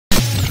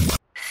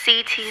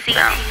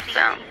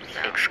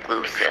ctfilmsproductions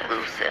exclusive.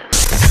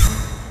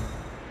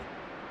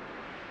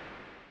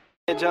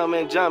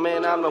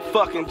 Jumpman, I'm the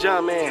fucking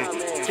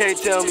Jumpman. Can't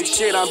tell me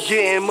shit, I'm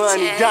getting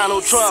money,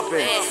 Donald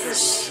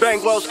Trumpin'.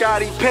 Bankroll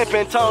Scotty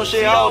pimpin', tone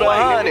shit, hold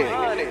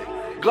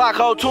 100. Glock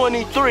hold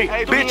 23,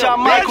 bitch,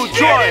 I'm Michael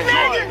Jordan.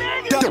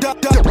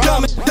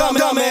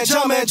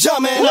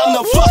 Jumpman, I'm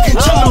the fucking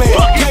Jumpman.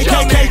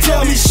 Can't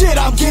tell me shit,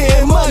 I'm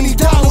getting money,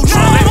 Donald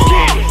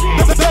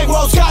Trumpin'.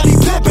 Bankroll Scotty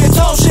pimpin',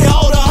 tone shit,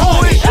 hold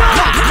 100.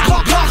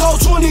 Glock hold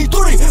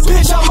 23,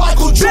 bitch, I'm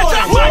Michael Jordan.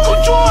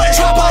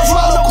 Trap house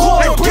round the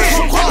corner, bitch,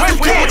 from across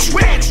the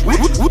country.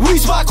 We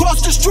spot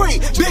across the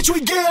street, bitch, we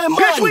getting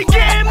money.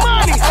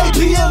 8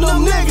 p.m.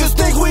 them niggas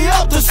think we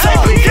up to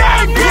something.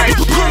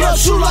 Pull up,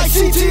 shoot like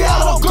CT, I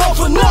don't go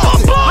for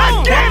nothing.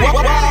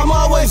 Why I'm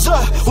always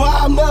up, why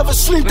I'm never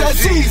sleep,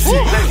 that's easy.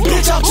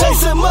 Bitch, I'm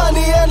chasing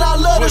money and I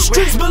love the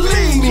streets,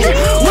 believe me.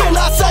 When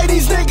I say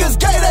these niggas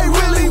gay, they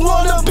really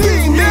wanna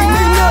be me.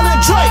 None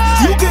of Drake,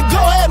 you can go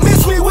ahead,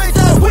 miss me with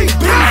that weak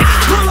beat.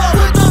 Pull up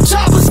with them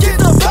choppers, get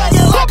the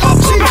banging like I'm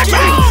GG.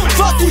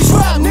 Fuck these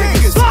rap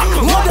niggas,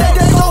 one day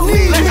they gon'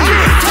 need me.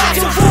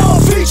 Talking for a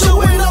feature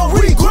with no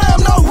regram,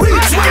 no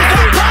retweet.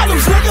 Got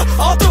problems, nigga,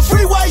 off the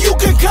freeway you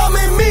can come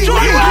and meet me.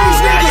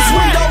 These niggas,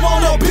 we don't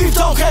want no beef,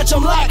 don't catch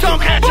them lacking.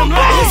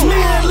 It's me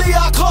and Lee,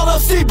 I call up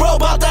C-Bro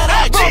about that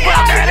action.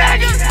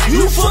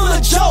 You full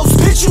of jokes,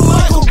 bitch, you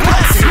Michael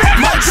Jackson.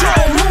 My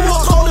Joe,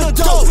 moonwalk on the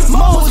dope,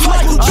 Mo's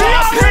Michael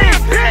Jackson.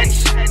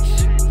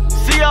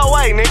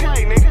 COA, nigga.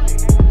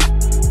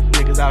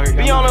 Niggas out here.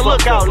 Be on the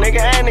lookout,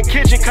 nigga. And the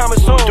kitchen coming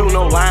soon. Do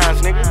no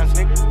lines,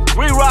 nigga.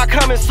 Re-Rock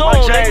coming soon,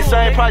 nigga.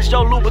 Same price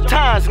Joe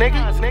Louboutins,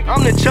 nigga.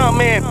 I'm the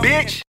Jumpman,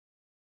 bitch.